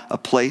have a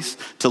place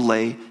to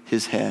lay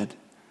his head.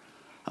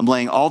 I'm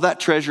laying all that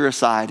treasure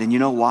aside. And you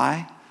know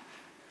why?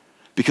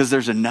 Because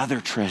there's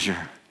another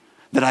treasure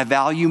that I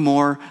value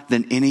more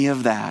than any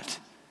of that.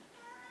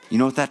 You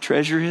know what that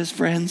treasure is,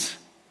 friends?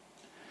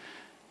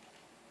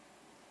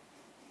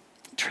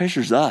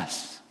 Treasure's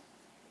us.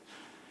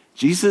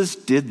 Jesus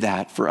did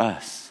that for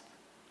us.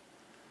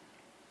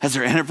 Has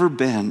there ever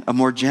been a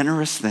more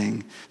generous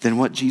thing than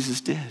what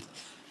Jesus did?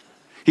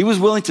 He was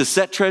willing to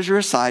set treasure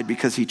aside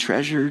because he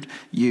treasured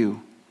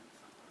you.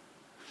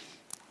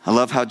 I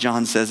love how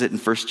John says it in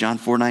 1 John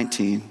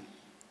 4:19.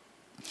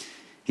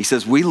 He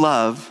says, we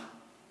love.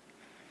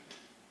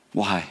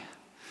 Why?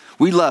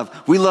 We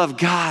love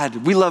God.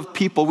 We love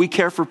people. We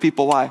care for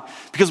people. Why?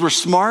 Because we're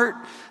smart.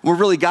 We're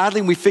really godly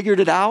and we figured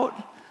it out.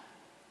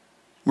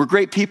 We're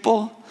great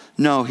people.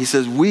 No, he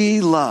says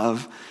we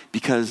love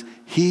because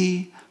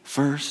he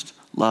first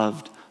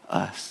loved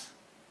us.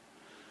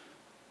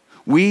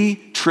 We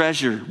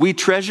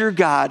treasure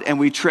God and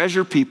we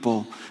treasure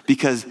people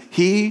because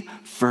he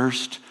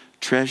first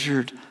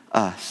treasured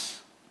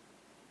us.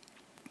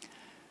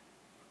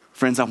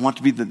 Friends, I want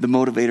to be the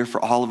motivator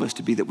for all of us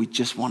to be that we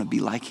just want to be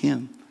like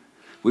him.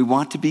 We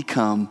want to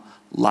become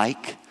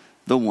like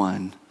the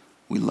one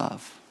we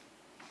love.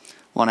 I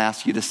want to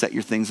ask you to set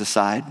your things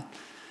aside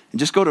and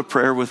just go to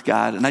prayer with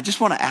God. And I just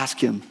want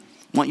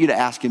you to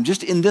ask him,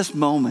 just in this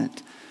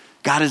moment,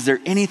 God, is there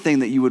anything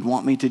that you would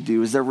want me to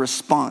do? Is there a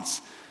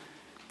response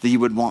that you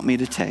would want me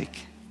to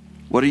take?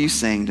 What are you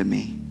saying to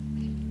me?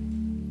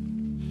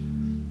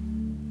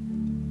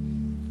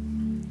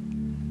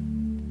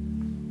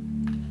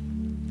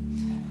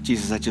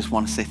 Jesus, I just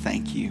want to say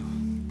thank you.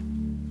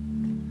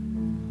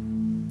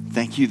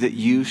 Thank you that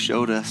you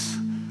showed us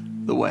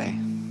the way.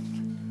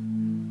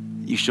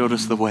 You showed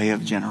us the way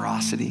of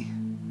generosity.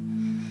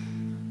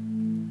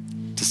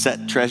 To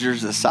set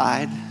treasures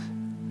aside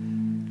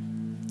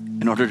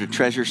in order to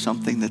treasure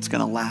something that's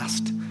going to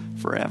last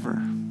forever.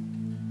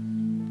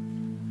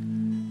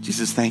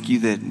 Jesus, thank you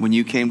that when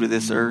you came to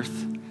this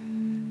earth,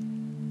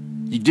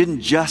 you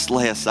didn't just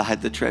lay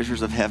aside the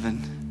treasures of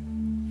heaven.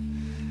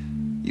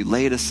 You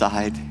laid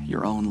aside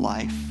your own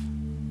life.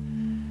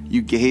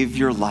 You gave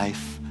your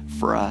life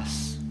for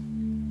us.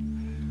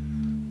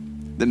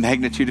 The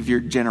magnitude of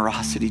your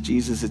generosity,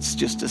 Jesus, it's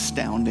just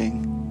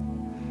astounding.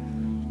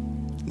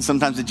 And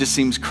sometimes it just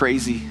seems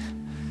crazy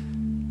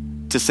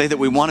to say that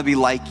we want to be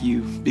like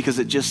you because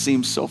it just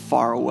seems so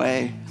far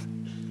away.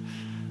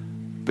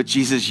 But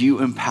Jesus, you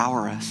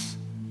empower us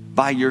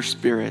by your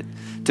Spirit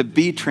to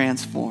be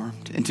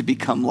transformed and to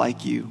become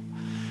like you.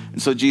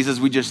 And so, Jesus,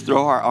 we just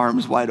throw our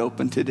arms wide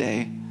open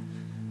today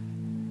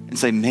and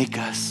say, make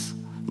us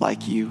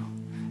like you.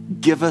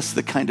 Give us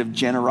the kind of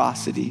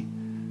generosity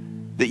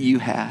that you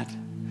had.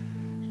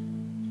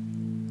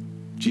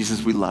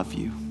 Jesus, we love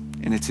you.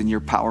 And it's in your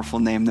powerful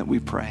name that we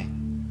pray.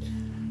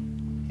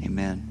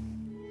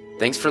 Amen.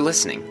 Thanks for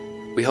listening.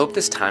 We hope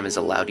this time has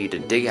allowed you to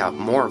dig out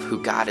more of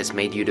who God has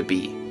made you to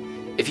be.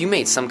 If you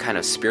made some kind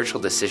of spiritual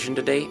decision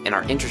today and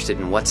are interested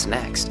in what's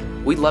next,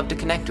 we'd love to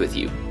connect with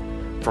you.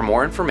 For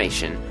more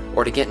information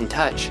or to get in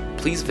touch,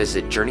 please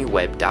visit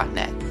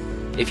journeyweb.net.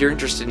 If you're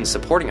interested in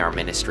supporting our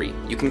ministry,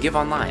 you can give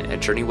online at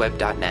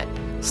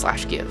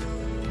journeyweb.net/give.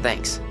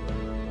 Thanks.